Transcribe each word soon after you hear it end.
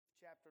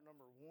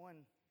number 1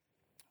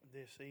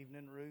 this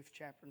evening, Ruth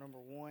chapter number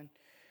 1.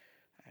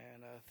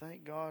 And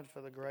thank God for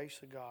the grace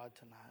of God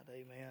tonight,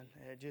 amen.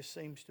 It just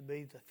seems to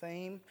be the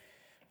theme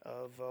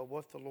of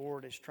what the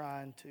Lord is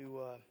trying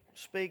to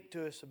speak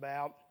to us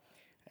about.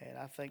 And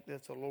I think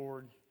that the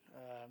Lord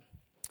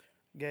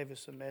gave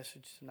us a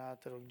message tonight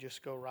that will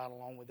just go right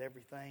along with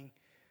everything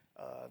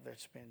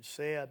that's been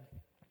said.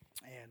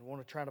 And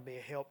want to try to be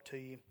a help to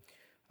you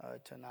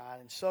tonight.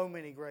 And so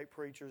many great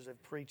preachers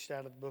have preached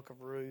out of the book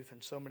of Ruth,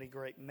 and so many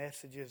great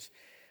messages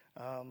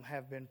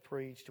have been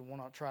preached. And we'll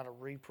not try to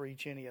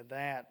re-preach any of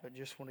that, but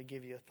just want to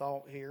give you a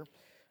thought here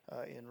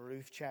in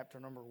Ruth chapter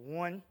number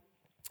 1.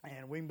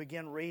 And we can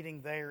begin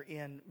reading there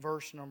in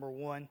verse number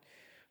 1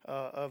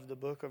 of the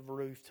book of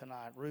Ruth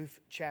tonight. Ruth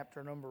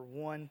chapter number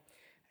 1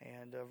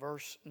 and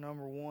verse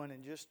number 1.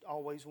 And just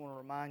always want to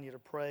remind you to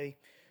pray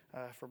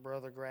for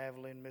Brother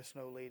Gravely and Miss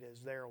Nolita as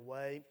they're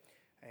away.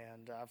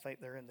 And I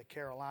think they're in the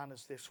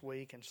Carolinas this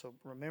week. And so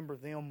remember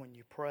them when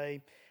you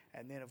pray.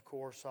 And then, of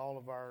course, all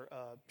of our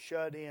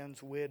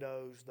shut-ins,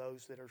 widows,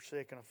 those that are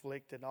sick and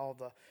afflicted, all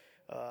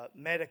the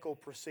medical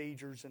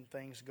procedures and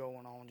things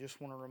going on. Just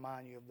want to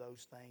remind you of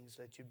those things,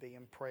 that you be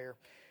in prayer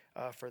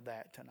for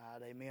that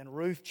tonight. Amen.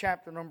 Ruth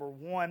chapter number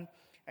 1.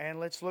 And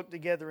let's look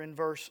together in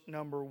verse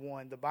number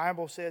 1. The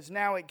Bible says,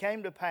 "Now it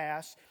came to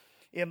pass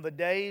in the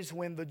days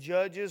when the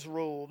judges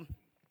ruled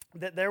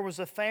that there was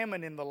a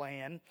famine in the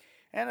land,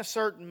 and a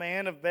certain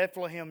man of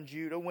Bethlehem,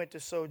 Judah, went to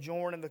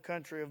sojourn in the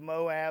country of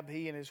Moab,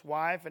 he and his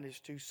wife and his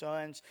 2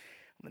 sons.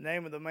 The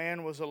name of the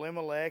man was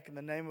Elimelech, and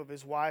the name of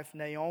his wife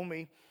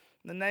Naomi,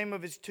 and the name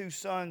of his 2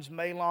 sons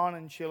Mahlon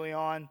and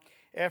Chilion,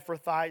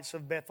 Ephrathites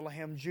of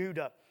Bethlehem,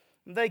 Judah.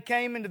 And they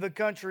came into the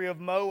country of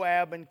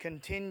Moab and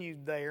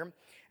continued there.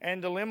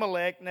 And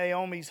Elimelech,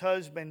 Naomi's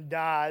husband,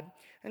 died,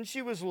 and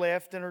she was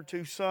left and her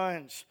 2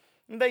 sons.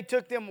 And they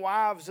took them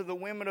wives of the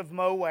women of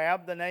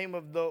Moab. The name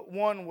of the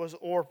one was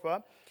Orpah,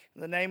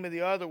 the name of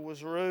the other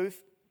was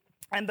Ruth,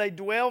 and they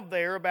dwelled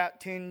there about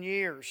 10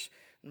 years.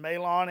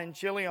 Mahlon and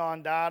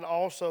Chilion died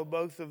also,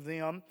 both of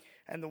them,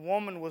 and the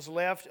woman was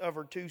left of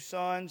her 2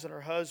 sons and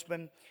her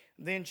husband.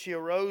 Then she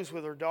arose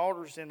with her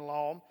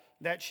daughters-in-law,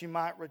 that she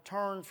might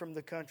return from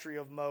the country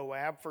of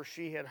Moab, for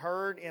she had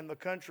heard in the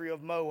country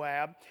of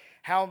Moab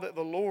how that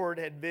the Lord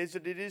had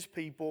visited his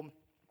people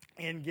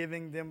in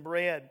giving them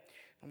bread.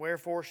 And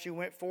wherefore she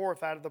went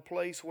forth out of the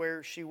place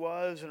where she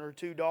was, and her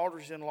 2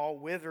 daughters-in-law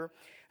with her.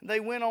 And they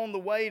went on the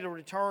way to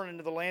return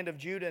into the land of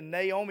Judah. And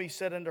Naomi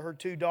said unto her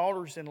 2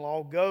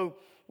 daughters-in-law, Go,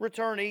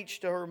 return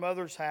each to her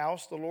mother's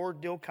house. The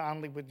Lord deal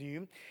kindly with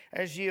you,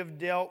 as ye have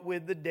dealt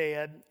with the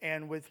dead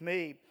and with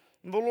me.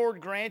 And the Lord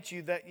grant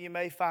you that ye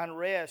may find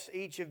rest,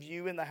 each of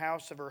you in the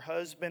house of her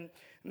husband.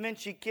 And then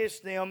she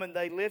kissed them, and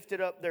they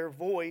lifted up their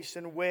voice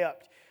and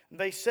wept. And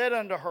they said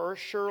unto her,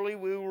 Surely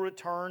we will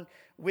return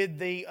with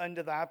thee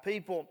unto thy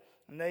people.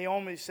 And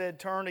Naomi said,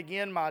 Turn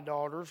again, my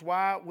daughters.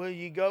 Why will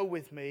ye go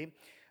with me?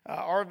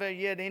 Are there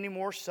yet any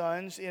more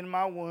sons in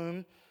my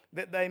womb,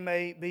 that they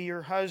may be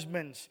your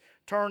husbands?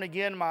 Turn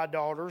again, my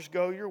daughters,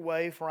 go your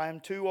way, for I am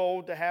too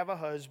old to have a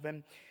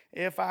husband.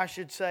 If I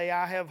should say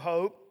I have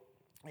hope,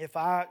 if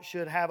I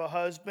should have a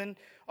husband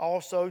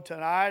also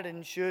tonight,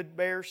 and should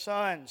bear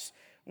sons,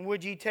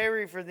 would ye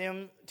tarry for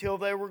them till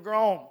they were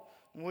grown?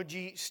 Would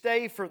ye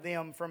stay for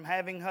them from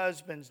having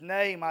husbands?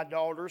 Nay, my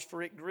daughters,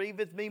 for it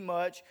grieveth me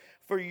much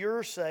for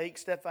your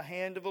sakes that the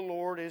hand of the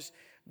Lord is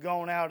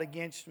gone out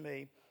against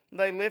me.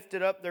 They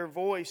lifted up their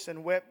voice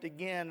and wept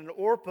again. And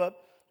Orpah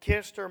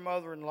kissed her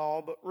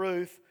mother-in-law, but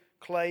Ruth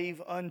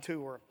clave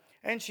unto her.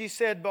 And she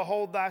said,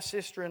 Behold, thy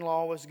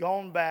sister-in-law is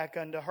gone back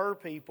unto her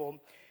people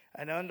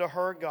and unto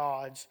her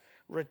gods.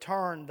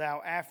 Return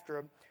thou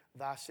after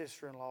thy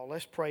sister-in-law.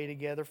 Let's pray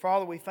together.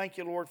 Father, we thank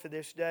you, Lord, for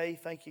this day.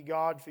 Thank you,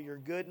 God, for your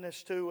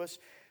goodness to us.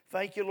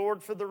 Thank you,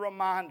 Lord, for the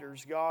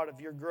reminders, God,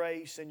 of your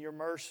grace and your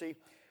mercy.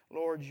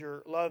 Lord,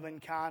 your love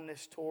and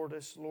kindness toward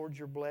us. Lord,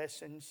 your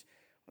blessings.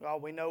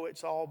 God, we know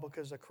it's all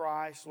because of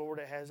Christ. Lord,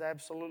 it has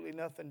absolutely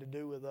nothing to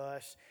do with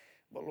us.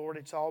 But Lord,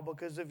 it's all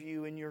because of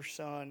you and your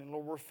Son. And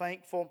Lord, we're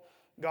thankful,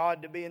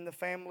 God, to be in the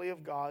family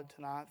of God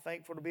tonight.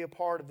 Thankful to be a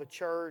part of the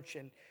church.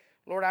 And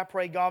Lord, I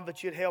pray, God,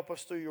 that you'd help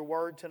us through your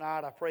word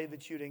tonight. I pray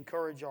that you'd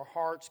encourage our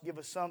hearts. Give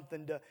us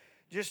something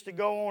to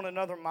go on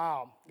another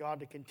mile, God,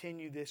 to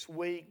continue this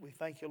week. We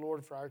thank you,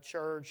 Lord, for our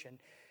church. And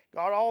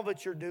God, all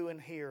that you're doing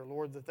here,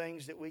 Lord, the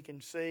things that we can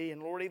see.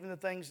 And Lord, even the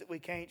things that we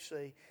can't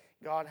see.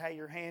 God, how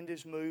your hand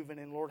is moving,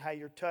 and Lord, how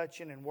you're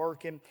touching and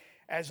working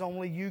as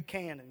only you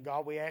can. And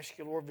God, we ask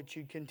you, Lord, that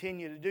you'd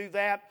continue to do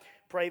that.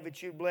 Pray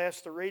that you'd bless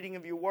the reading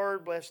of your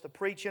word, bless the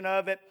preaching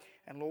of it.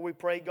 And Lord, we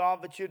pray,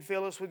 God, that you'd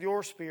fill us with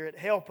your Spirit.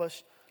 Help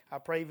us. I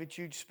pray that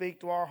you'd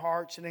speak to our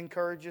hearts and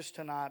encourage us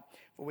tonight.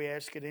 For we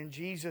ask it in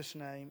Jesus'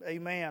 name.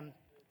 Amen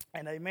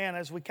and amen.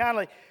 As we kind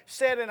of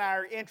said in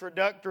our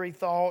introductory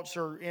thoughts,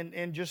 or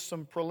in just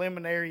some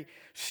preliminary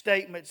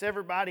statements,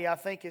 everybody, I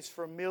think, is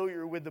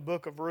familiar with the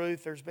book of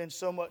Ruth. There's been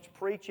so much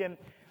preaching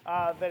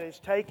that has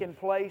taken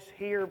place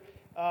here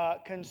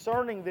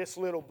concerning this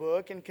little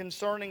book and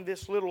concerning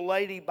this little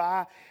lady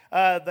by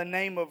the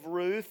name of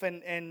Ruth,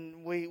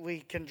 and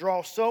we can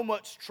draw so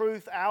much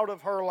truth out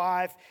of her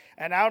life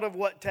and out of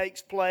what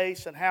takes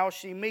place and how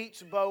she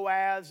meets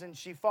Boaz and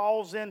she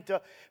falls into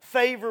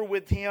favor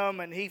with him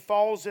and he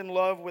falls in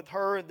love with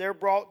her. They're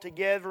brought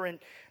together and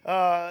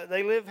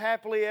they live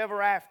happily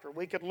ever after.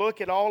 We could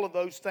look at all of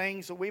those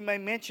things, and we may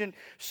mention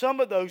some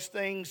of those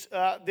things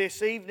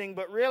this evening,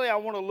 but really I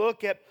want to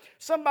look at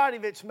somebody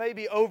that's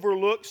maybe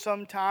overlooked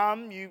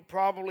sometime. You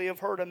probably have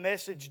heard a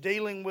message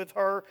dealing with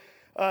her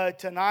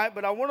tonight,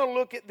 but I want to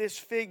look at this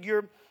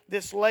figure,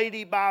 this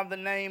lady by the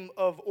name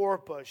of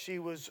Orpah. She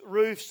was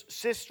Ruth's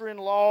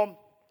sister-in-law.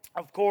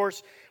 Of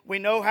course, we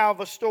know how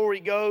the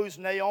story goes.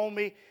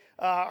 Naomi,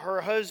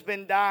 her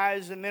husband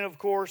dies, and then of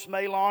course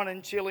Mahlon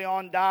and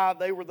Chilion die.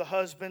 They were the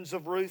husbands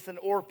of Ruth and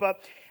Orpah.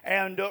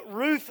 And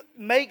Ruth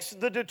makes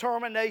the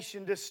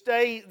determination to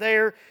stay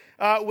there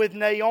with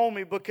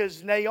Naomi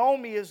because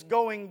Naomi is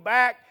going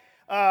back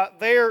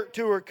there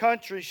to her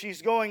country.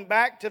 She's going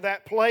back to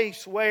that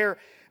place where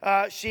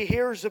she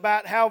hears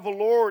about how the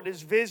Lord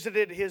has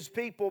visited His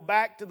people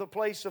back to the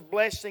place of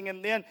blessing.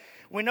 And then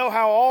we know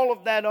how all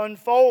of that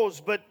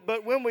unfolds. But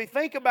when we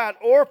think about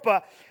Orpah,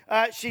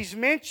 she's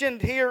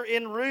mentioned here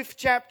in Ruth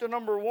chapter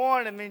number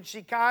 1. And then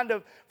she kind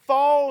of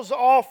falls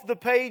off the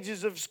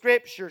pages of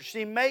Scripture.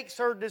 She makes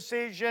her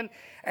decision,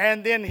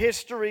 and then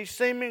history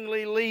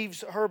seemingly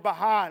leaves her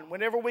behind.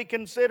 Whenever we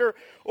consider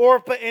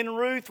Orpah and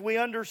Ruth, we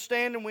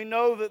understand and we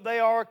know that they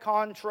are a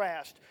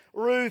contrast.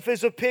 Ruth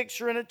is a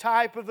picture and a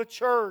type of the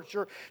church,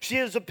 or she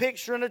is a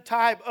picture and a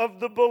type of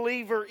the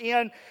believer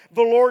in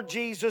the Lord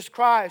Jesus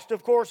Christ.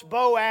 Of course,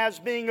 Boaz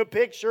being a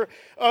picture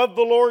of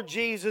the Lord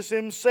Jesus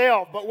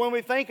Himself. But when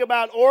we think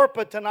about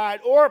Orpah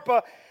tonight,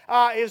 Orpah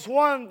is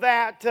one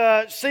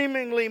that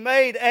seemingly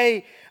made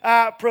a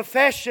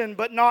profession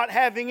but not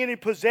having any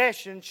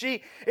possession.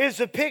 She is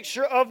a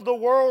picture of the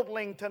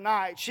worldling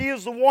tonight. She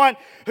is the one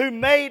who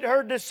made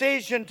her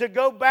decision to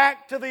go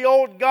back to the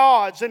old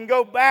gods and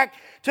go back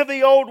to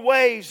the old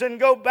ways and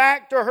go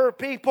back to her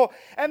people.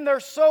 And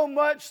there's so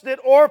much that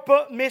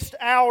Orpah missed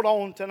out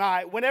on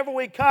tonight. Whenever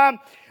we come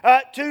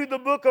to the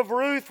book of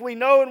Ruth, we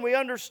know and we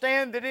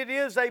understand that it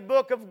is a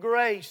book of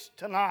grace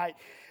tonight.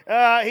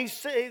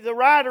 The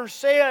writer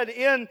said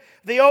in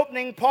the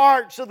opening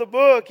parts of the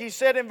book, he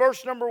said in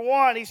verse number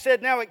 1, he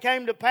said, "Now it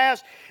came to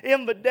pass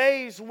in the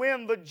days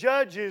when the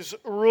judges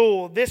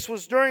ruled." This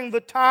was during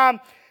the time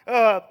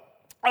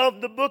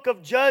of the book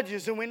of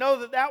Judges, and we know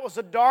that that was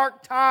a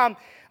dark time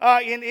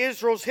in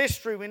Israel's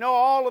history. We know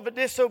all of the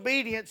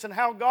disobedience and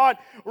how God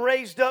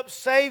raised up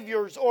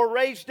saviors or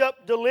raised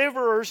up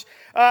deliverers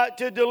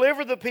to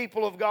deliver the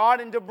people of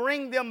God and to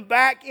bring them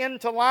back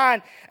into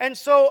line. And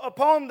so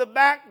upon the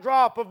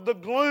backdrop of the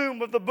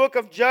gloom of the book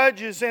of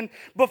Judges and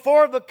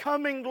before the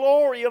coming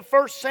glory of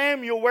 1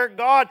 Samuel, where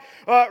God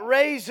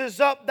raises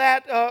up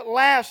that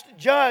last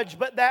judge,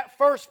 but that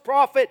first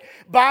prophet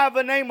by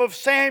the name of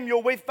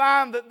Samuel, we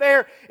find that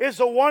there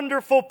is a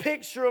wonderful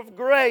picture of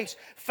grace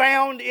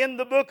found in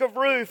the book of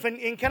Ruth.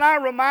 And can I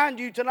remind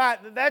you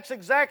tonight that that's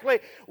exactly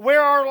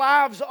where our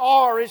lives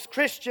are as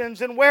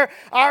Christians and where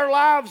our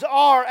lives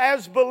are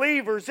as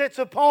believers. It's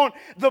upon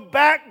the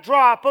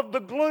backdrop of the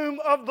gloom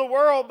of the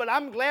world. But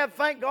I'm glad,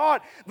 thank God,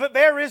 that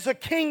there is a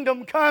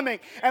kingdom coming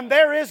and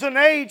there is an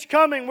age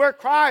coming where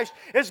Christ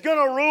is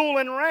going to rule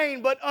and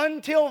reign. But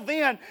until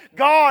then,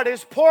 God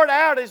has poured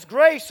out His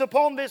grace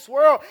upon this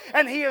world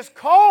and He has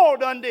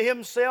called unto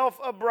Himself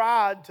a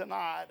bride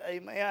tonight.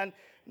 Amen.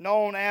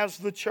 Known as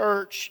the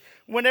church.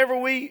 Whenever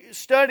we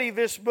study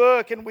this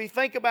book and we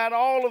think about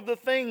all of the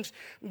things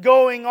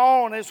going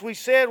on, as we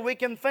said, we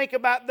can think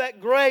about that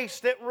grace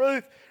that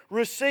Ruth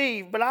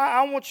received. But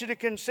I want you to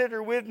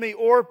consider with me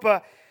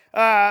Orpah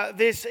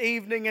this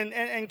evening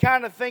and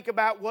kind of think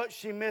about what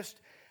she missed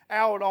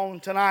out on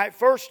tonight.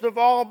 First of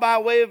all, by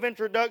way of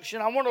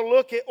introduction, I want to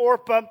look at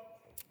Orpah,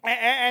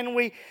 and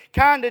we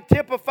kind of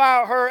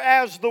typify her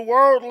as the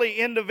worldly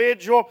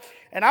individual.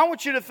 And I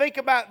want you to think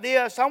about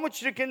this. I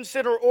want you to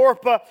consider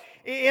Orpah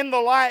in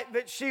the light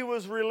that she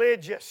was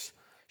religious.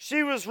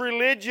 She was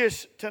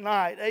religious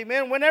tonight.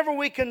 Amen. Whenever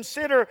we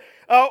consider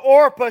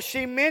Orpah,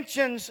 she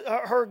mentions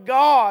her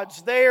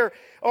gods there,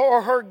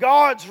 or her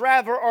gods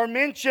rather, are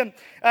mentioned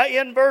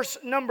in verse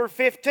number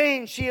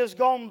 15. She has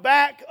gone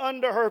back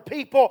unto her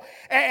people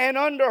and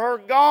unto her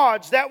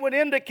gods. That would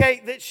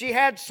indicate that she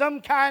had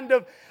some kind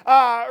of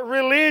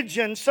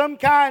religion, some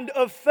kind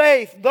of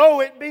faith.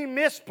 Though it be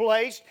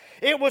misplaced,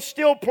 it was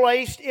still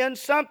placed in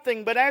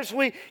something. But as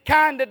we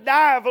kind of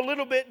dive a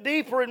little bit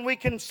deeper and we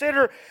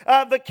consider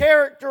the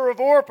character of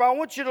Orpah, I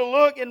want you to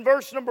look in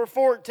verse number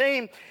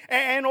 14.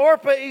 And Orpah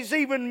Orpah is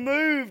even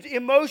moved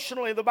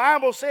emotionally. The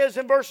Bible says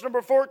in verse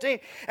number 14,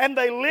 and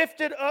they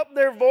lifted up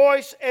their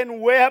voice and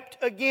wept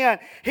again.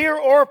 Here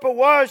Orpah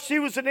was. She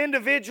was an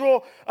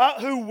individual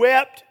who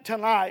wept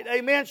tonight.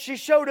 Amen. She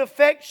showed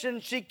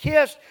affection. She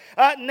kissed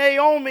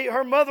Naomi,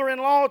 her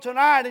mother-in-law,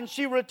 tonight, and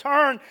she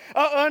returned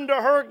unto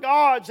her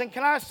gods. And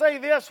can I say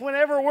this?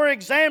 Whenever we're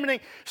examining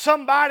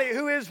somebody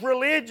who is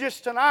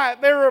religious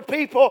tonight, there are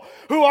people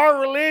who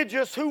are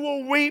religious who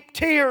will weep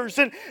tears,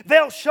 and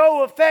they'll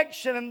show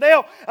affection, and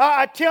they'll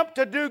attempt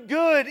to do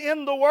good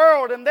in the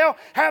world, and they'll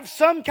have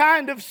some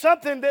kind of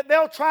something that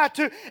they'll try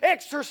to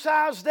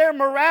exercise their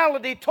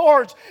morality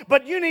towards.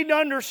 But you need to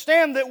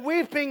understand that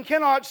weeping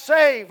cannot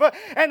save,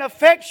 and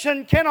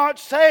affection cannot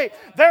save.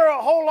 There are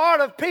a whole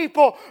lot of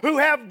people who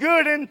have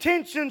good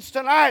intentions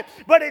tonight,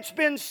 but it's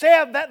been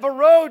said that the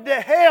road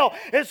to hell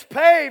is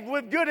paved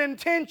with good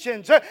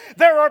intentions.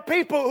 There are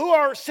people who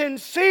are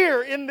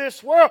sincere in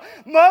this world.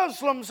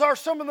 Muslims are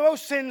some of the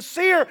most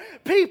sincere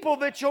people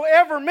that you'll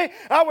ever meet.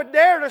 I would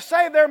dare to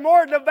say they're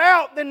more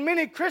devout than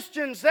many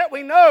Christians that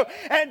we know.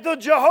 And the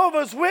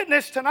Jehovah's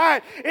Witness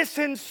tonight is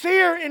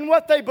sincere in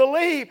what they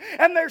believe,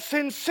 and they're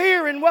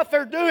sincere in what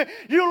they're doing.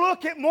 You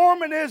look at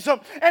Mormonism,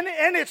 and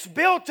it's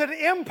built an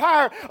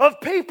empire of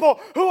people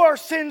who are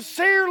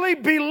sincerely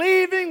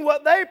believing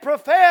what they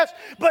profess,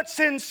 but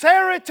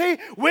sincerity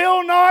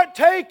will not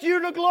take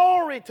you to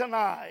glory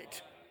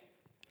tonight.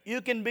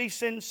 You can be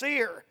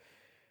sincere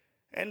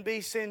and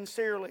be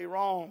sincerely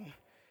wrong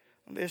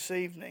this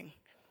evening.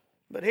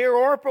 But here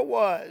Orpah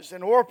was,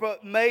 and Orpah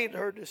made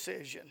her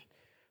decision.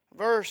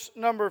 Verse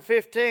number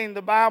 15,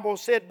 the Bible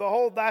said,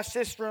 behold, thy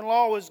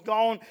sister-in-law is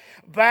gone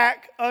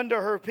back unto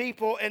her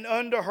people and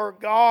unto her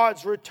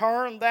gods.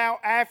 Return thou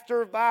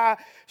after thy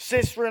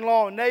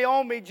sister-in-law.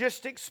 Naomi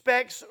just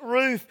expects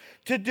Ruth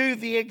to do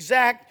the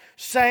exact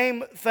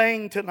same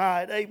thing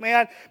tonight.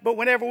 Amen. But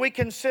whenever we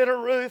consider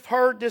Ruth,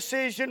 her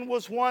decision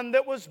was one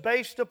that was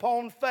based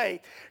upon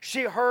faith.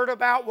 She heard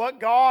about what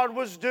God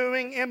was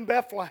doing in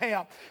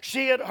Bethlehem.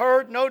 She had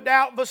heard, no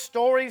doubt, the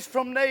stories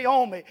from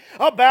Naomi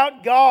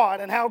about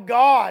God and how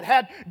God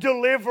had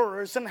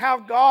deliverers and how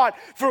God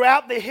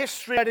throughout the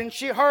history. And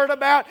she heard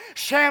about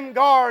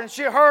Shamgar, and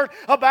she heard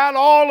about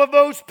all of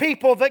those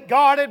people that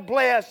God had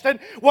blessed and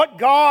what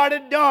God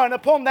had done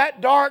upon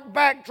that dark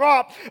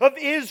backdrop of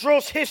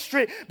Israel's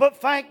history. But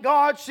thank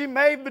God she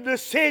made the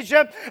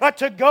decision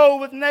to go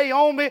with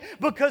Naomi,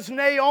 because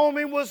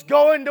Naomi was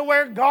going to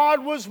where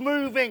God was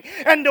moving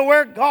and to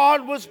where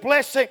God was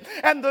blessing.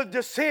 And the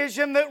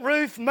decision that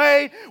Ruth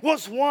made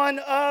was one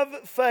of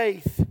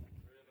faith.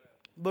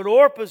 But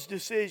Orpah's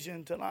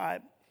decision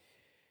tonight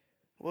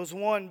was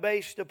one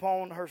based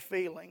upon her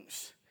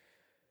feelings.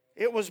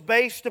 It was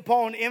based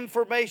upon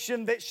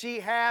information that she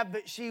had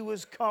that she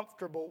was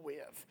comfortable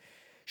with.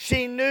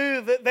 She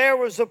knew that there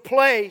was a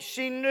place.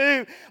 She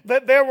knew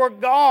that there were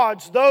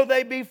gods. Though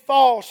they be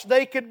false,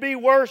 they could be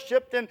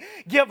worshipped and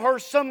give her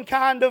some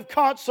kind of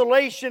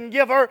consolation,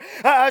 give her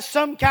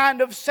some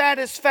kind of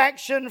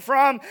satisfaction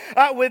from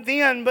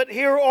within. But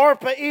here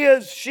Orpah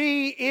is.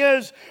 She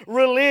is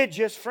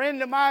religious.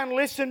 Friend of mine,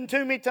 listen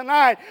to me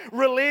tonight.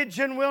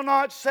 Religion will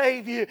not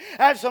save you.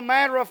 As a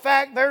matter of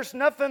fact, there's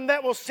nothing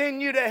that will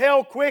send you to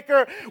hell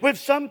quicker with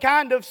some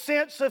kind of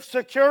sense of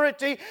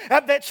security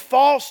that's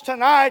false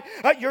tonight.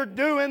 You're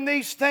doing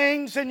these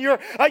things, and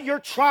you're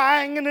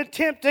trying and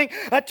attempting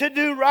to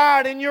do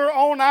right in your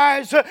own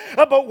eyes,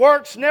 but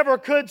works never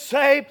could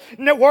save.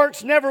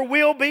 Works never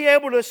will be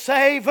able to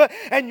save,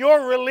 and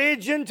your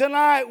religion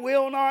tonight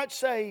will not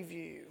save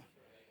you.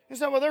 You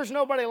say, well, there's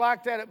nobody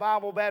like that at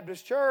Bible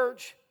Baptist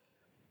Church.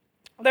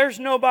 There's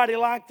nobody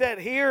like that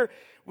here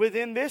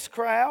within this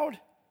crowd.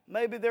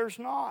 Maybe there's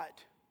not.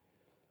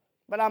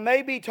 But I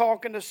may be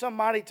talking to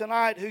somebody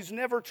tonight who's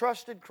never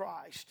trusted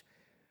Christ.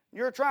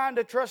 You're trying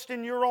to trust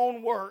in your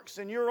own works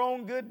and your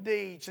own good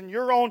deeds and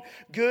your own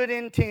good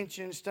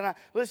intentions tonight.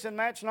 Listen,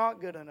 that's not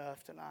good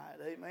enough tonight.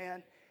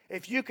 Amen.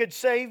 If you could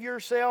save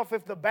yourself,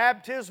 if the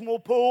baptismal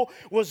pool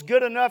was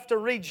good enough to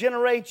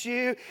regenerate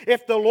you,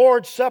 if the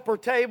Lord's Supper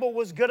table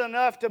was good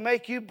enough to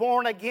make you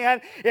born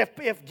again,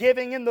 if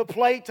giving in the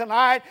plate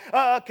tonight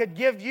could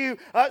give you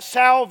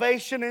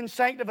salvation and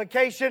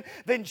sanctification,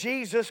 then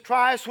Jesus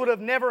Christ would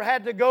have never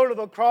had to go to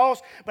the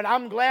cross. But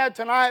I'm glad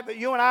tonight that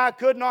you and I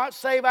could not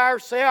save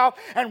ourselves,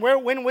 and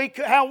when we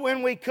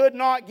could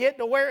not get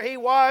to where He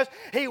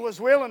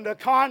was willing to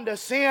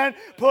condescend,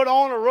 put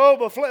on a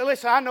robe of flesh.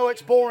 Listen, I know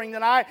it's boring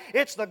tonight.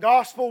 It's the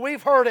gospel.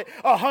 We've heard it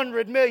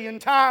 100 million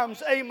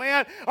times.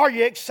 Amen. Are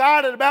you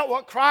excited about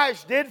what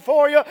Christ did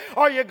for you?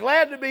 Are you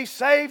glad to be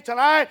saved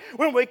tonight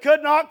when we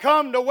could not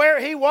come to where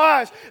He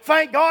was?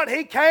 Thank God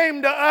He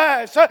came to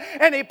us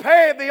and He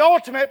paid the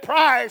ultimate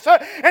price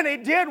and He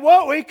did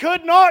what we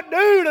could not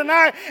do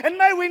tonight. And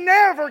may we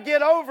never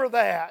get over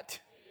that.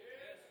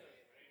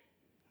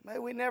 May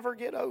we never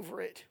get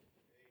over it.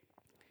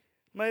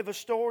 May the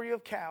story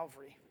of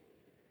Calvary,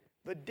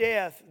 the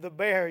death, the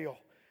burial,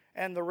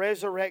 and the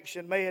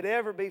resurrection, may it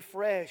ever be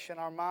fresh in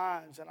our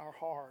minds and our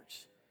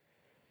hearts.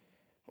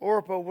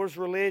 Orpah was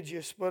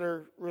religious, but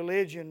her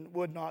religion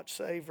would not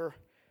save her.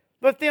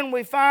 But then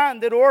we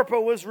find that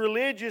Orpah was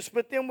religious,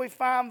 but then we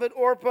find that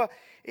Orpah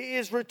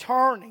is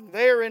returning.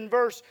 There in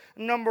verse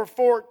number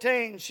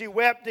 14, she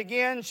wept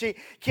again. She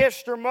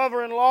kissed her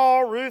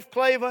mother-in-law. Ruth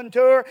clave unto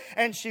her,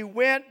 and she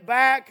went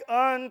back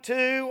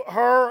unto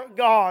her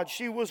God.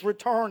 She was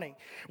returning.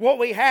 What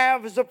we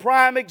have is a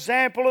prime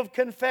example of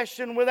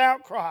confession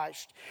without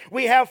Christ.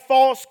 We have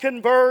false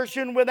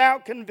conversion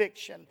without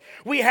conviction.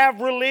 We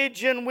have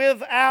religion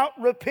without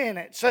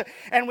repentance.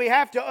 And we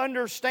have to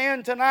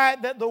understand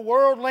tonight that the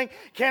worldling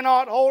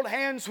cannot hold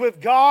hands with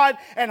God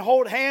and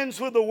hold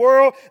hands with the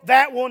world.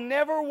 That will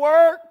never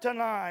work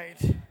tonight.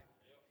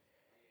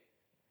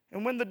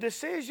 And when the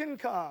decision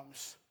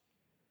comes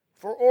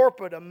for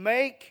Orpah to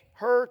make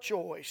her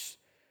choice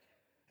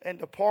and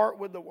to part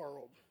with the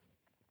world,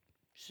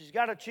 she's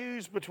got to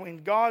choose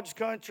between God's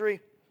country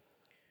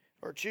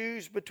or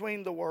choose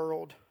between the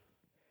world.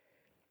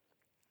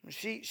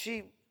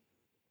 She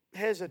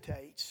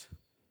hesitates.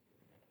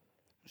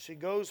 She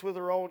goes with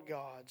her old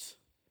gods.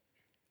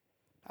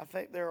 I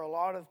think there are a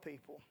lot of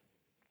people,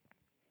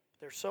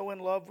 they're so in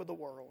love with the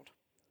world,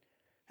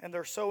 and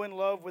they're so in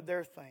love with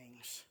their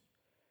things,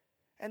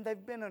 and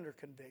they've been under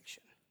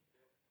conviction,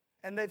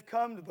 and they've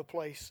come to the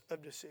place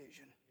of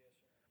decision.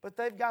 But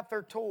they've got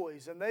their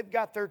toys, and they've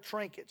got their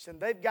trinkets, and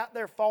they've got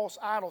their false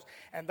idols,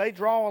 and they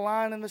draw a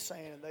line in the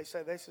sand, and they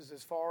say, this is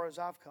as far as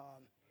I've come.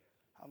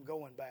 I'm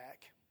going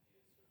back.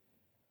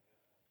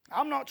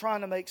 I'm not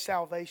trying to make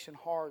salvation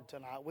hard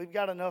tonight. We've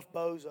got enough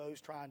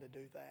bozos trying to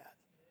do that.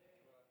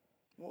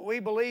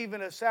 We believe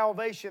in a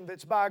salvation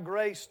that's by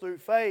grace through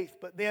faith,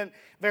 but then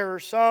there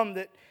are some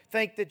that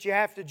think that you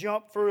have to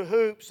jump through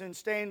hoops and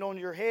stand on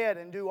your head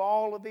and do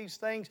all of these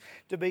things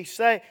to be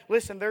saved.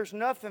 Listen, there's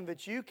nothing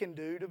that you can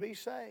do to be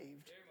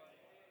saved.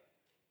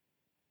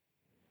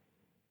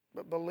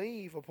 But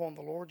believe upon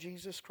the Lord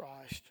Jesus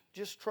Christ.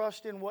 Just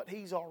trust in what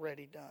He's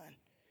already done.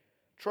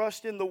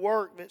 Trust in the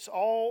work that's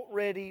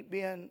already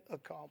been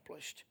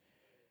accomplished.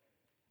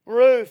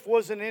 Ruth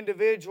was an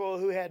individual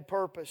who had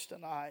purpose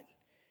tonight,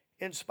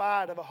 in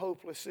spite of a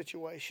hopeless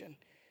situation.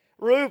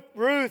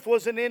 Ruth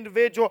was an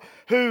individual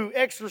who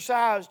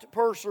exercised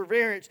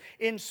perseverance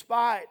in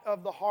spite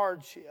of the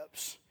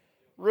hardships.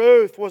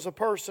 Ruth was a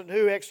person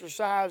who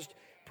exercised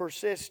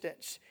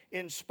persistence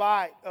in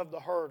spite of the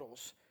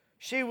hurdles.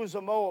 She was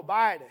a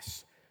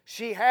Moabitess.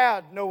 She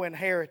had no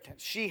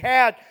inheritance. She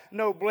had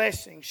no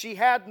blessing. She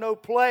had no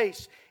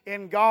place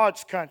in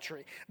God's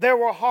country. There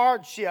were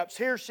hardships.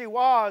 Here she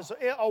was,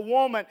 a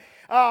woman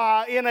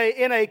in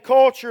a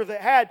culture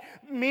that had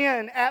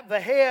men at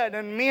the head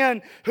and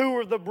men who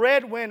were the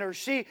breadwinners.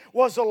 She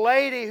was a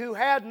lady who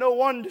had no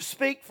one to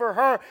speak for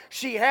her.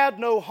 She had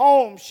no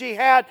home. She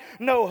had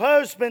no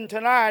husband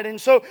tonight. And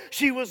so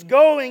she was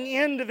going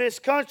into this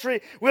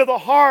country with a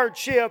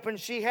hardship, and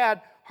she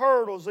had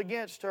hurdles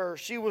against her.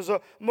 She was a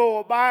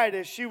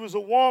Moabitess. She was a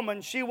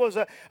woman. She was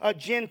a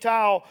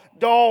Gentile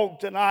dog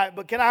tonight.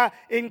 But can I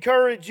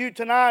encourage you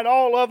tonight?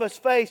 All of us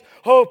face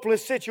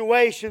hopeless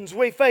situations.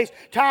 We face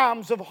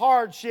times of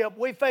hardship.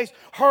 We face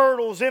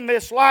hurdles in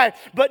this life.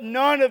 But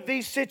none of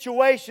these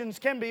situations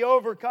can be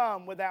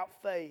overcome without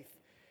faith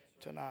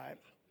tonight.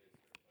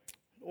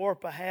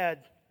 Orpah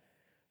had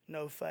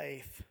no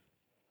faith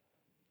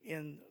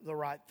in the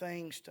right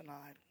things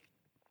tonight.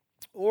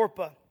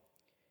 Orpah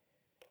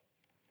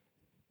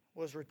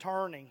was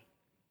returning.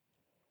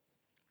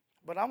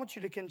 But I want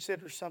you to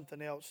consider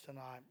something else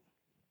tonight.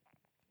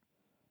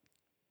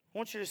 I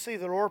want you to see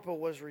that Orpah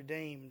was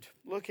redeemed.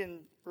 Look in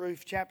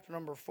Ruth chapter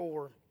number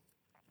 4.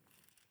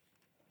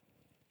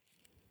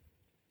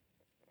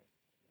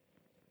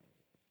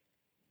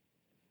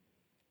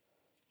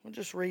 We'll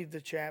just read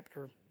the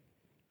chapter.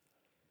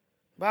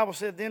 The Bible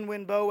said, Then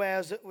went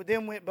Boaz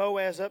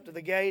up to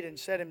the gate and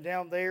set him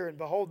down there, and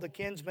behold, the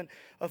kinsman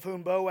of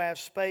whom Boaz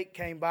spake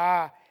came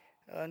by,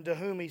 unto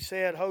whom he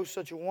said, Ho,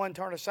 such a one,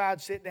 turn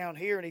aside, sit down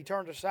here. And he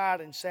turned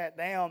aside and sat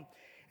down.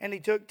 And he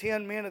took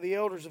 10 men of the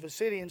elders of the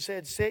city and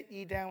said, Sit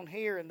ye down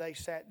here. And they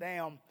sat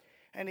down.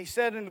 And he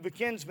said unto the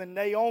kinsman,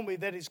 Naomi,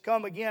 that is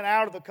come again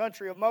out of the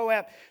country of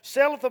Moab,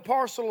 selleth a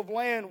parcel of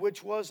land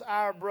which was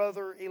our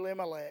brother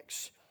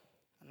Elimelech's.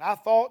 And I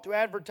thought to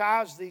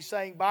advertise thee,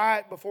 saying, Buy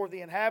it before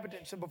the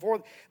inhabitants and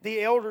before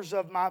the elders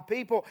of my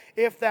people.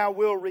 If thou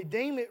wilt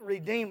redeem it,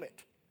 redeem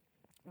it.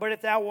 But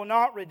if thou wilt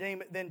not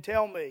redeem it, then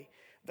tell me,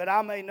 that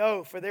I may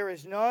know, for there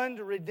is none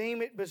to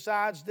redeem it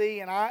besides thee,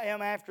 and I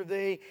am after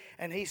thee.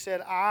 And he said,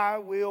 I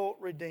will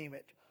redeem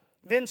it.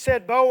 Then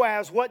said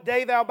Boaz, What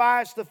day thou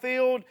buyest the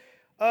field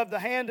of the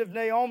hand of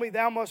Naomi,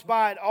 thou must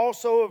buy it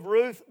also of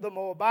Ruth the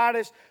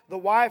Moabitess, the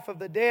wife of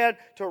the dead,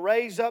 to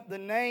raise up the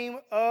name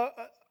of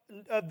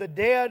the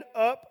dead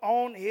up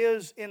on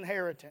his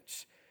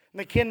inheritance. And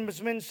the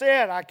kinsman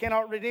said, I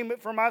cannot redeem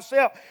it for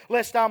myself,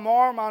 lest I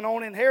mar mine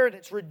own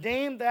inheritance.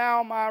 Redeem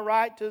thou my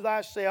right to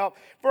thyself,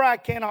 for I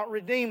cannot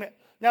redeem it.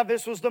 Now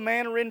this was the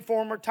manner in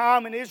former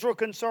time in Israel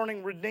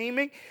concerning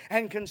redeeming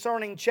and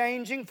concerning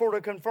changing, for to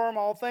confirm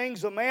all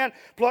things. The man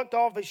plucked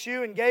off his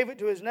shoe and gave it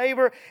to his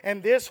neighbor,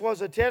 and this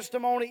was a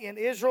testimony in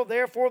Israel.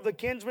 Therefore the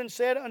kinsman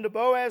said unto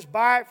Boaz,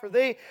 Buy it for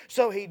thee.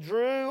 So he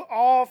drew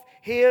off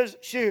his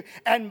shoe.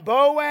 And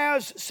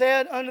Boaz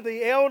said unto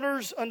the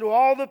elders, unto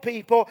all the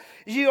people,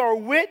 Ye are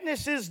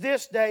witnesses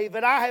this day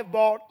that I have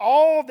bought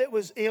all that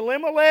was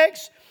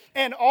Elimelech's,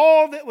 and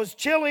all that was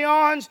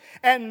Chilion's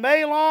and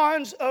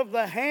Mahlon's of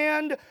the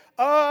hand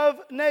of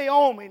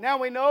Naomi. Now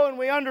we know and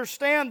we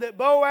understand that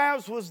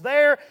Boaz was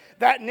there.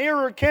 That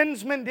nearer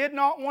kinsman did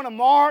not want to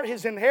mar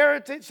his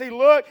inheritance. He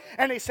looked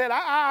and he said,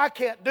 I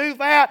can't do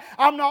that.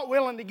 I'm not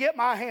willing to get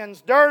my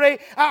hands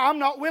dirty. I'm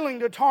not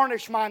willing to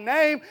tarnish my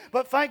name.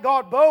 But thank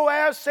God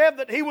Boaz said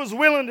that he was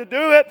willing to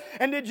do it.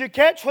 And did you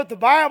catch what the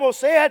Bible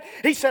said?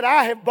 He said,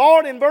 I have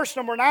bought, in verse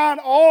number 9,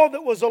 all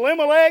that was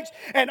Elimelech's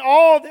and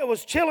all that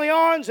was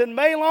Chilion's and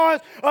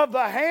Mahlon's of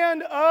the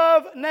hand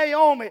of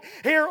Naomi.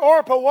 Here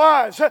Orpah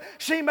was.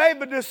 She made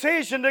the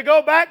decision to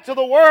go back to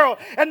the world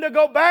and to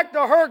go back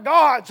to her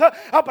gods.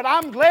 But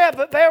I'm glad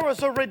that there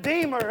was a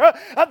Redeemer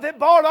that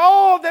bought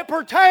all that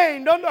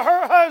pertained unto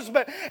her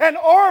husband. And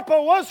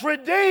Orpah was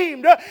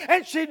redeemed,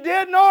 and she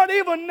did not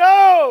even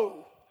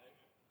know.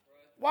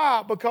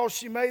 Why? Because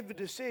she made the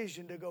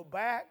decision to go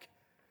back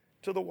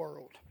to the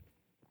world.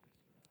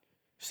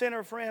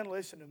 Sinner friend,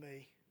 listen to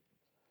me.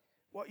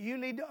 What you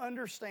need to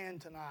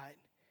understand tonight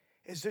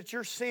is that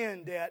your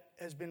sin debt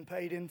has been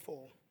paid in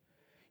full.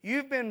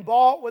 You've been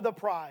bought with a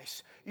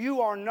price.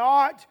 You are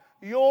not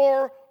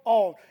your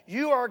own.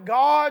 You are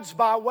God's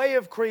by way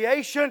of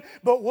creation,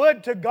 but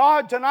would to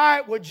God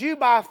tonight, would you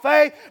by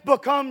faith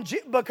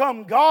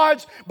become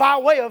God's by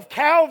way of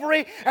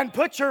Calvary and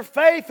put your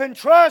faith and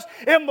trust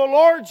in the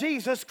Lord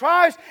Jesus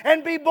Christ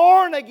and be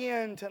born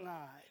again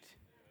tonight?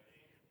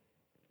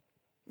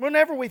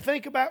 Whenever we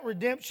think about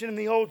redemption in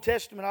the Old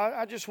Testament,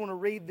 I just want to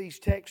read these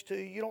texts to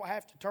you. You don't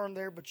have to turn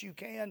there, but you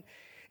can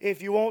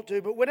if you want to.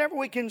 But whenever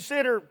we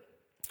consider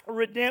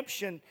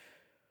redemption,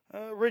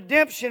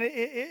 redemption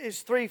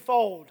is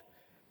threefold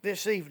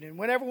this evening.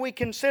 Whenever we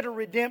consider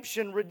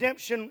redemption,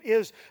 redemption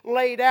is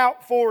laid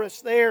out for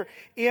us there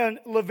in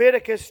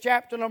Leviticus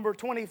chapter number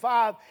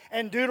 25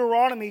 and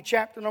Deuteronomy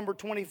chapter number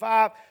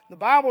 25. The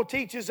Bible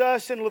teaches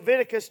us in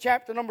Leviticus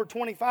chapter number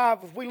 25,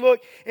 if we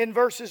look in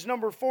verses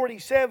number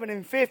 47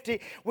 and 50,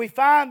 we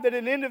find that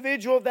an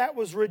individual that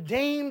was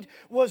redeemed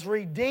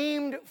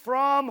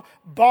from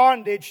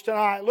bondage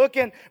tonight. Look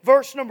in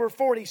verse number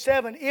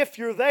 47. If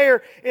you're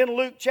there in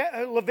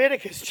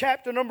Leviticus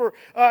chapter number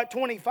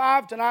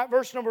 25 tonight,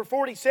 verse number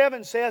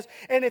 47 says,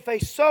 And if a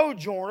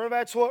sojourner,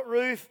 that's what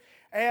Ruth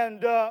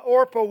and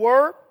Orpah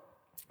were,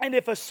 and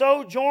if a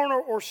sojourner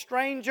or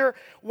stranger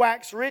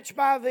wax rich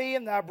by thee,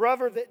 and thy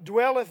brother that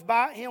dwelleth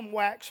by him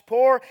wax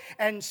poor,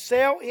 and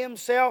sell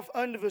himself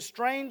unto a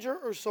stranger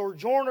or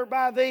sojourner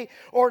by thee,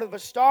 or to the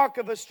stock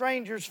of a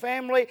stranger's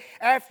family,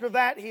 after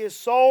that he is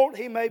sold,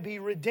 he may be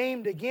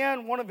redeemed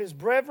again. One of his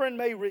brethren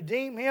may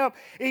redeem him,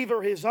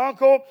 either his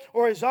uncle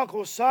or his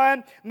uncle's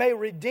son may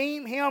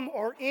redeem him,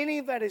 or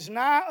any that is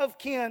nigh of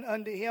kin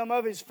unto him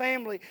of his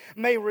family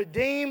may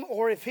redeem,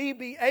 or if he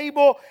be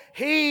able,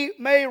 he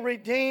may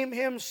redeem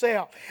himself.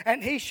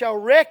 And he shall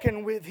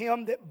reckon with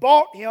him that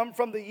bought him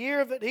from the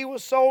year that he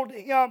was sold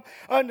to him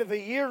unto the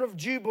year of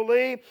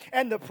Jubilee,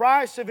 and the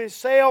price of his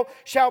sale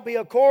shall be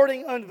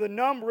according unto the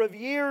number of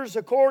years,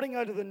 according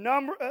unto the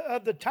number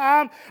of the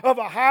time of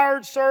a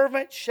hired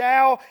servant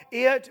shall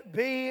it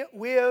be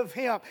with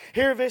him.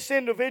 Here this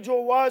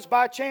individual was,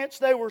 by chance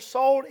they were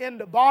sold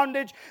into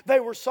bondage. They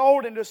were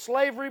sold into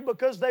slavery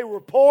because they were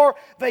poor.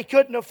 They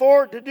couldn't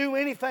afford to do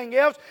anything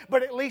else,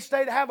 but at least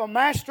they'd have a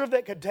master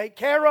that could take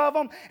care of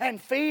them and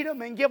feed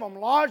them and give them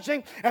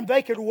lodging, and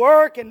they could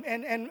work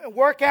and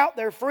work out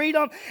their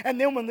freedom. And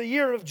then when the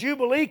year of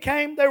Jubilee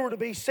came, they were to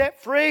be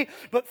set free.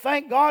 But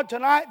thank God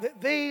tonight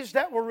that these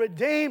that were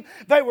redeemed,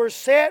 they were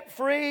set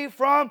free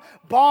from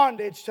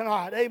bondage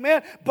tonight.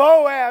 Amen.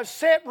 Boaz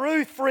set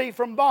Ruth free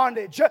from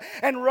bondage,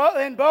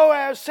 and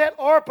Boaz set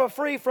Orpah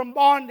free from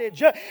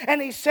bondage,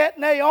 and he set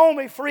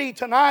Naomi free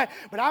tonight.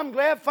 But I'm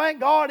glad,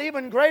 thank God,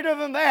 even greater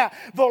than that,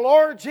 the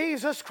Lord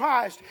Jesus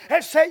Christ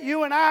has set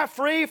you and I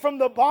free from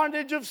the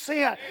bondage of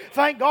sin.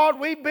 Thank God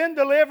we've been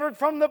delivered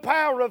from the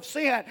power of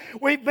sin.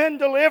 We've been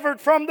delivered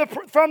from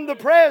the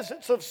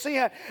presence of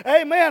sin.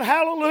 Amen.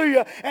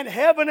 Hallelujah. And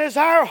heaven is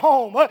our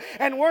home.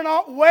 And we're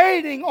not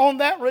waiting on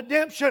that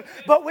redemption,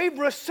 but we've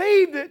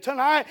received it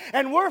tonight,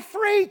 and we're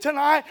free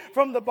tonight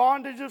from the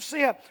bondage of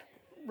sin.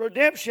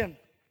 Redemption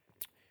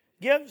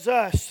gives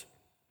us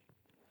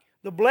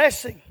the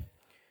blessing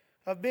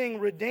of being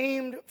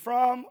redeemed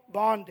from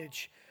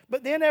bondage.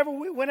 But then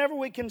whenever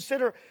we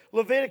consider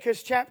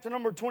Leviticus chapter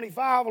number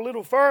 25 a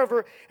little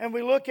further, and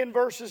we look in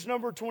verses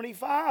number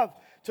 25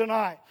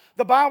 tonight,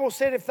 the Bible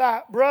said, If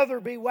thy brother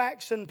be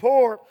waxen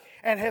poor,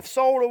 and hath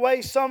sold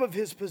away some of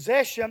his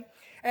possession,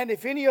 And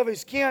if any of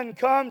his kin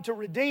come to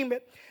redeem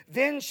it,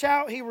 then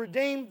shall he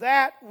redeem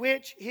that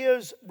which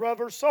his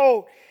brother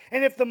sold.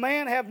 And if the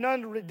man have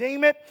none to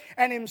redeem it,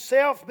 and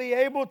himself be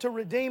able to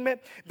redeem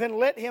it, then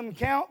let him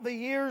count the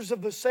years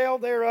of the sale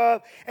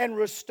thereof, and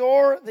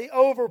restore the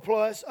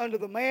overplus unto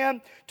the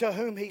man to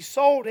whom he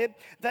sold it,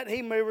 that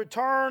he may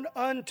return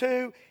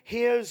unto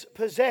his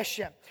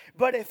possession.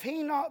 But if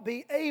he not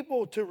be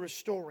able to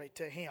restore it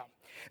to him,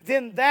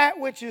 then that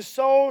which is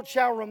sold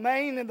shall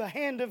remain in the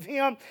hand of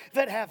him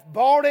that hath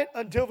bought it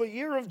until the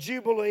year of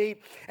Jubilee.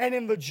 And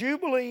in the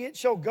Jubilee it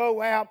shall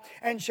go out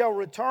and shall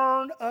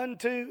return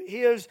unto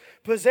his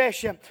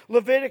possession.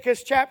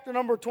 Leviticus chapter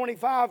number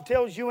 25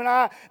 tells you and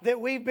I that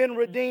we've been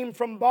redeemed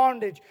from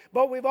bondage,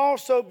 but we've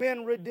also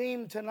been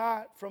redeemed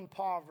tonight from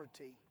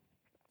poverty.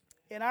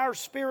 In our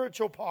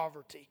spiritual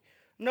poverty,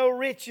 no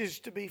riches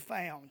to be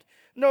found.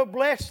 No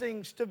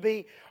blessings to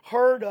be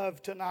heard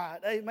of tonight.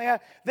 Amen.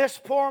 This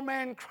poor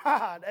man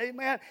cried.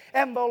 Amen.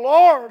 And the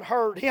Lord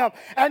heard him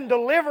and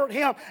delivered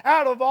him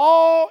out of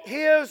all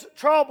his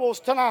troubles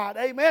tonight.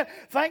 Amen.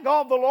 Thank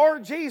God the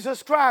Lord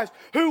Jesus Christ,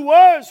 who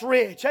was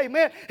rich.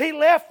 Amen. He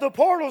left the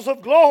portals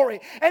of glory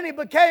and He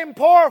became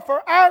poor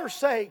for our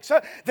sakes,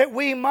 that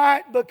we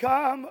might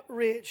become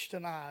rich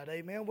tonight.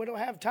 Amen. We don't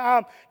have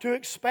time to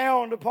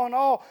expound upon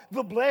all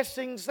the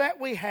blessings that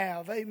we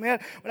have. Amen.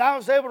 But I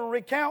was able to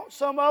recount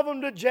some of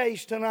them to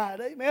Jace tonight.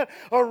 Amen.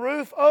 A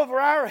roof over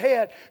our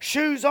head,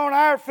 shoes on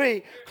our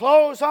feet,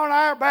 clothes on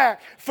our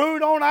back,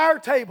 food on our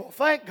table.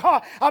 Thank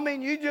God. I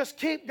mean, you just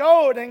keep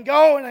going and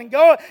going and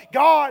going.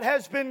 God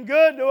has been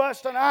good to us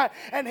tonight,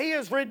 and He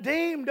has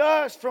redeemed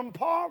us from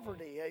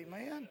poverty.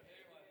 Amen.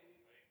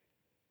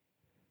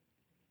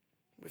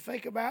 We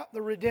think about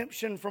the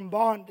redemption from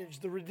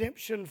bondage, the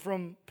redemption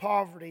from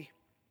poverty.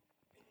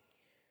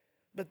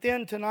 But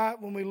then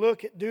tonight, when we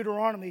look at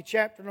Deuteronomy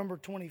chapter number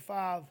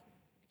 25,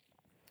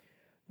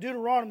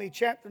 Deuteronomy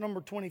chapter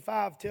number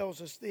 25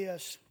 tells us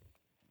this,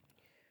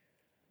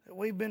 that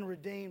we've been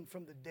redeemed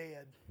from the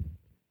dead.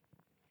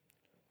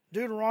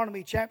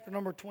 Deuteronomy chapter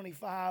number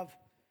 25,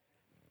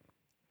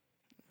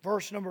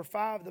 verse number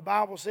 5, the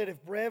Bible said,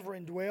 if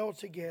brethren dwell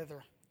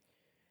together,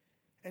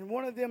 and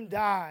one of them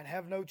die and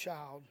have no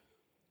child,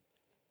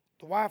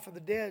 the wife of the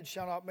dead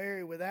shall not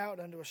marry without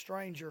unto a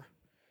stranger.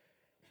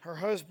 Her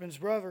husband's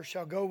brother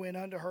shall go in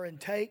unto her and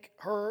take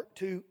her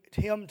to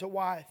him to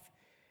wife,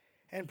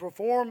 and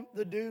perform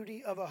the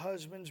duty of a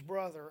husband's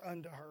brother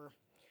unto her.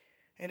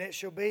 And it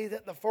shall be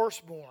that the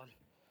firstborn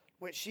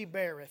which she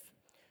beareth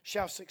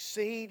shall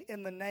succeed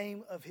in the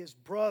name of his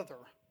brother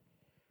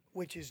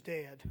which is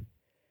dead,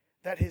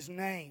 that his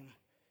name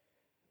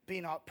be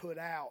not put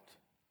out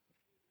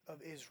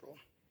of Israel.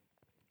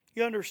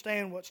 You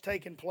understand what's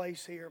taking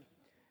place here.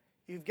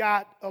 You've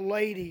got a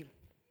lady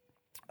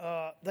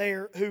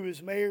there who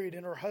is married,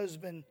 and her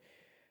husband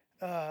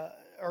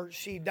or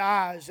she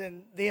dies,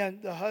 and then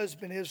the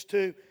husband is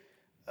to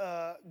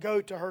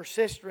go to her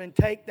sister and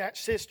take that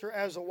sister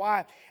as a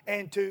wife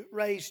and to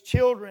raise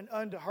children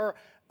unto her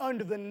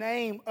under the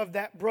name of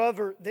that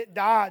brother that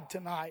died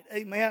tonight.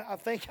 Amen. I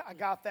think I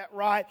got that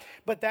right.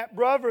 But that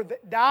brother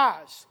that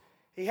dies,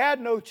 he had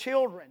no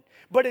children,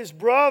 but his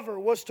brother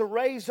was to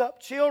raise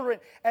up children,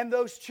 and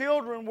those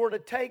children were to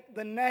take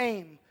the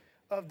name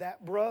of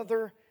that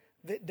brother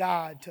that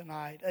died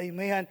tonight.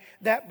 Amen.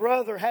 That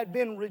brother had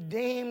been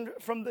redeemed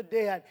from the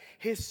dead.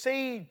 His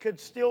seed could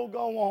still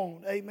go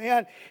on.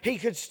 Amen. He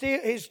could still,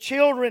 his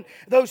children,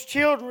 those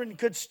children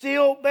could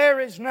still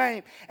bear his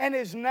name, and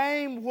his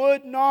name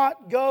would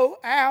not go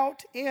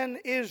out in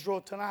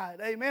Israel tonight.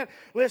 Amen.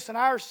 Listen,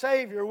 our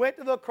Savior went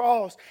to the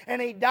cross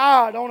and He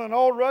died on an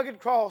old rugged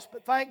cross,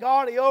 but thank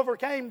God He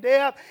overcame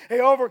death,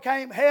 He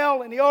overcame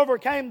hell, and He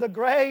overcame the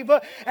grave,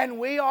 and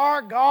we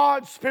are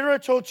God's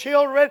spiritual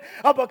children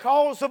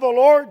because of the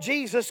Lord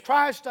Jesus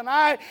Christ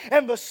tonight,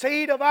 and the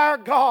seed of our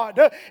God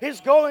is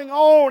going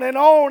on and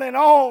on and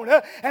on.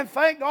 And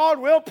thank God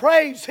we'll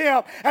praise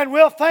Him and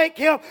we'll thank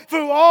Him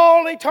through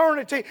all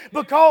eternity,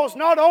 because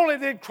not only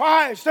did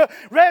Christ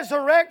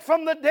resurrect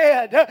from the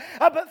dead,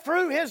 but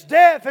through His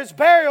death, His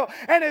burial,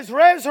 and His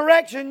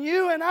resurrection,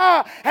 you and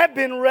I have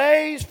been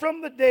raised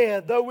from the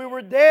dead. Though we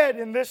were dead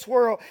in this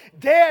world,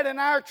 dead in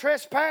our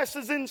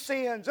trespasses and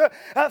sins,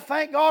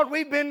 thank God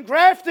we've been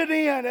grafted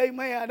in.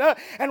 Amen.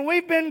 And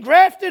we've been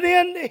grafted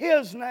into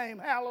His name.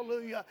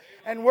 Hallelujah.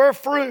 And we're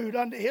fruit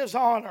unto His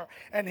honor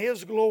and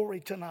His glory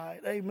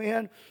tonight.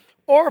 Amen.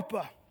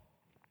 Orpah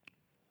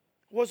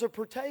was a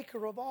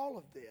partaker of all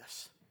of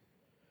this,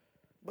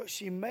 but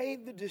she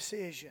made the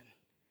decision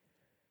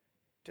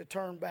to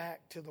turn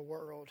back to the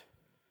world.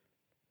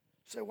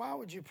 So why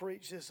would you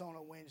preach this on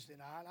a Wednesday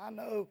night? I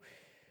know,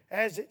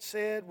 as it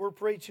said, we're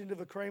preaching to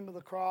the cream of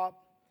the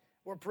crop.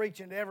 We're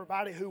preaching to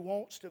everybody who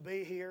wants to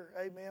be here.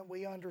 Amen.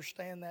 We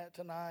understand that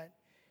tonight.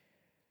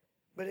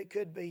 But it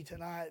could be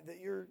tonight that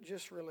you're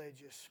just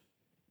religious.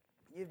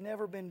 You've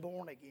never been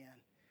born again.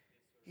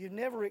 You've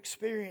never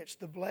experienced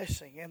the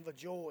blessing and the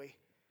joy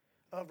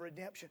of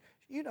redemption.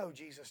 You know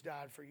Jesus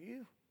died for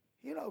you.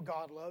 You know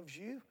God loves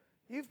you.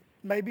 You've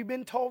maybe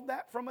been told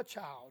that from a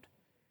child.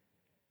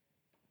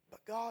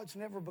 But God's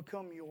never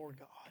become your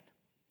God.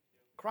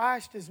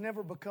 Christ has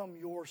never become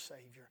your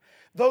Savior.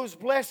 Those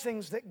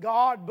blessings that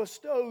God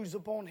bestows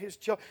upon His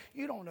children,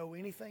 you don't know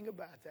anything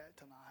about that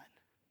tonight.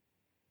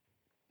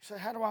 You say,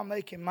 how do I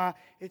make Him mine?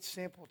 It's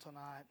simple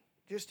tonight.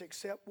 Just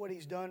accept what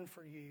He's done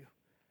for you.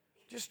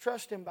 Just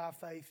trust Him by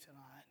faith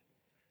tonight.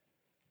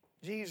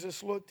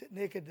 Jesus looked at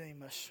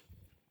Nicodemus,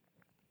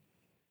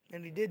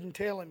 and He didn't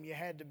tell him you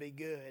had to be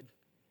good.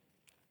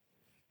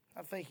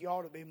 I think you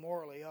ought to be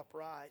morally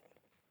upright.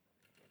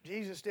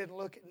 Jesus didn't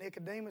look at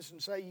Nicodemus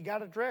and say, you got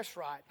to dress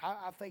right.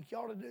 I think you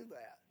ought to do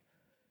that.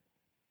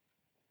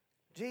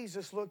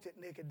 Jesus looked at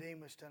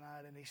Nicodemus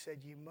tonight and He said,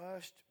 you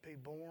must be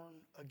born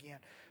again.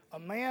 A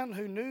man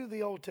who knew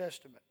the Old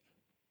Testament,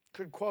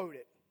 could quote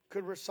it,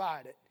 could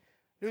recite it,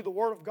 knew the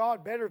Word of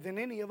God better than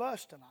any of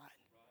us tonight,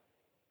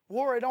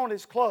 wore it on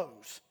his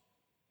clothes,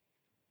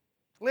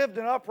 lived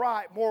an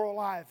upright moral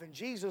life. And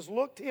Jesus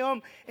looked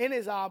him in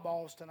his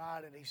eyeballs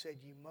tonight and He said,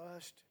 you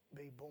must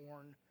be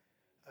born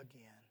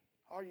again.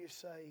 Are you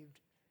saved?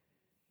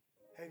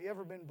 Have you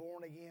ever been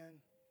born again?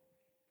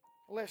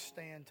 Let's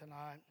stand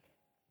tonight.